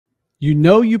You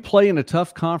know you play in a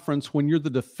tough conference when you're the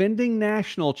defending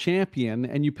national champion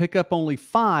and you pick up only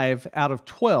 5 out of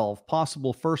 12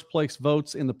 possible first place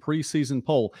votes in the preseason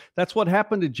poll. That's what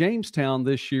happened to Jamestown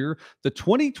this year. The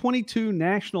 2022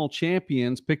 national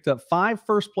champions picked up 5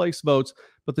 first place votes,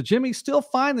 but the Jimmies still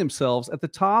find themselves at the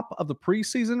top of the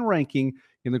preseason ranking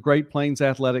in the Great Plains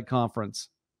Athletic Conference.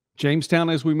 Jamestown,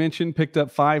 as we mentioned, picked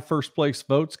up 5 first-place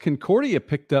votes. Concordia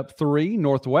picked up 3.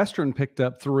 Northwestern picked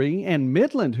up 3. And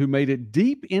Midland, who made it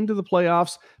deep into the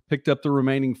playoffs, picked up the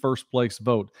remaining first-place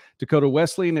vote. Dakota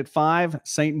Wesleyan at 5.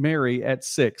 St. Mary at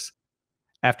 6.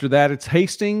 After that, it's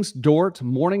Hastings, Dordt,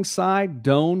 Morningside,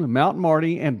 Doane, Mount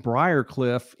Marty, and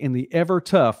Briarcliff in the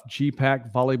ever-tough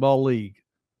GPAC Volleyball League.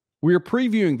 We are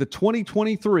previewing the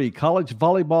 2023 college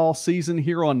volleyball season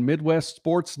here on Midwest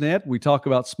Sports Net. We talk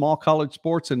about small college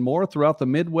sports and more throughout the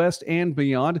Midwest and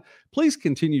beyond. Please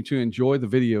continue to enjoy the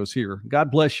videos here.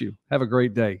 God bless you. Have a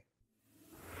great day.